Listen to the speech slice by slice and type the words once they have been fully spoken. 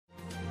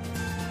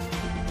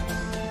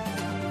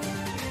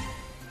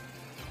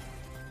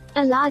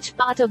A large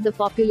part of the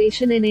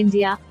population in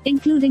India,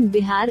 including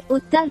Bihar,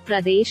 Uttar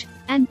Pradesh,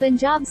 and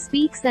Punjab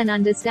speaks and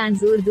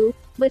understands Urdu,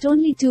 but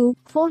only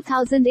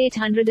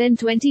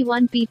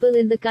 4,821 people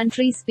in the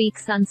country speak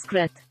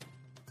Sanskrit.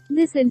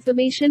 This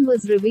information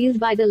was revealed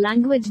by the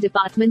Language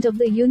Department of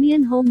the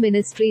Union Home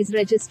Ministry's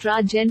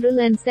Registrar General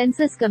and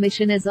Census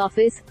Commissioner's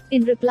Office,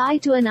 in reply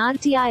to an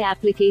RTI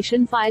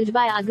application filed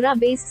by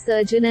Agra-based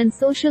surgeon and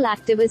social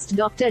activist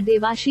Dr.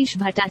 Devashish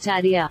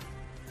Bhattacharya.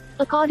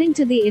 According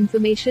to the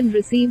information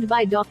received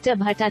by Dr.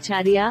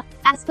 Bhattacharya,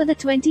 as per the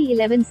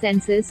 2011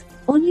 census,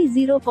 only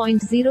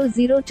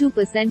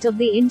 0.002% of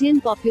the Indian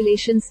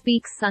population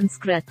speaks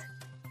Sanskrit.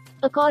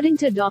 According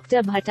to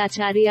Dr.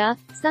 Bhattacharya,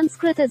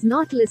 Sanskrit is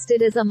not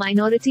listed as a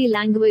minority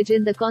language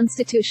in the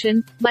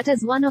constitution, but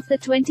as one of the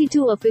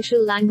 22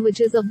 official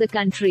languages of the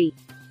country.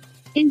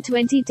 In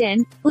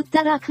 2010,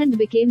 Uttarakhand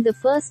became the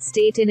first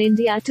state in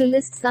India to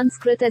list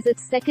Sanskrit as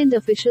its second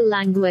official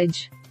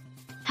language.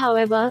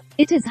 However,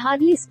 it is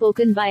hardly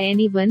spoken by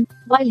anyone,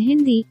 while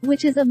Hindi,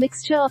 which is a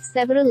mixture of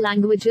several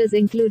languages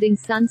including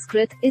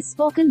Sanskrit, is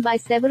spoken by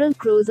several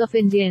crores of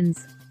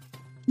Indians.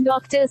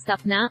 Dr.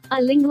 Sapna,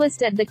 a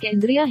linguist at the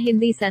Kendriya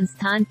Hindi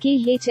Sansthan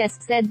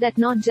KHS, said that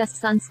not just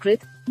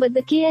Sanskrit, but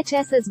the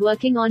KHS is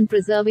working on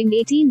preserving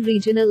 18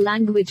 regional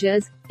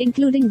languages,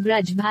 including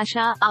Braj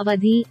Bhasha,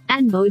 Awadhi,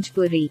 and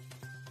Bhojpuri.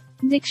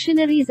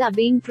 Dictionaries are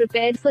being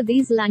prepared for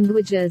these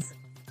languages.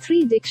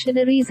 3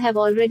 dictionaries have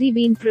already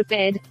been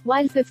prepared,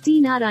 while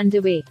 15 are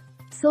underway.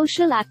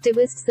 Social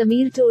activist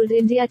Sameer told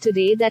India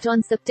Today that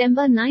on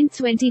September 9,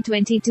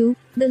 2022,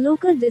 the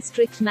local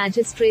district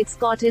magistrates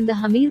court in the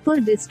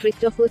Hamirpur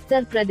district of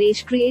Uttar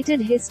Pradesh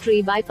created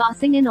history by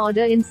passing an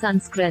order in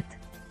Sanskrit.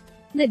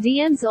 The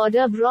DM's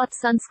order brought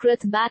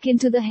Sanskrit back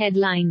into the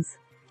headlines.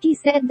 He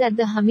said that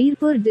the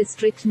Hamirpur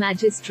district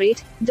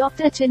magistrate,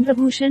 Dr.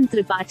 Chandrabhushan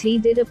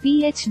Tripathi, did a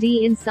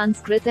PhD in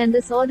Sanskrit, and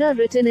this order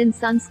written in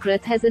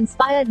Sanskrit has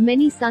inspired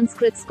many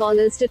Sanskrit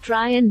scholars to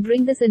try and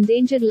bring this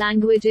endangered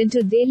language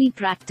into daily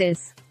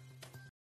practice.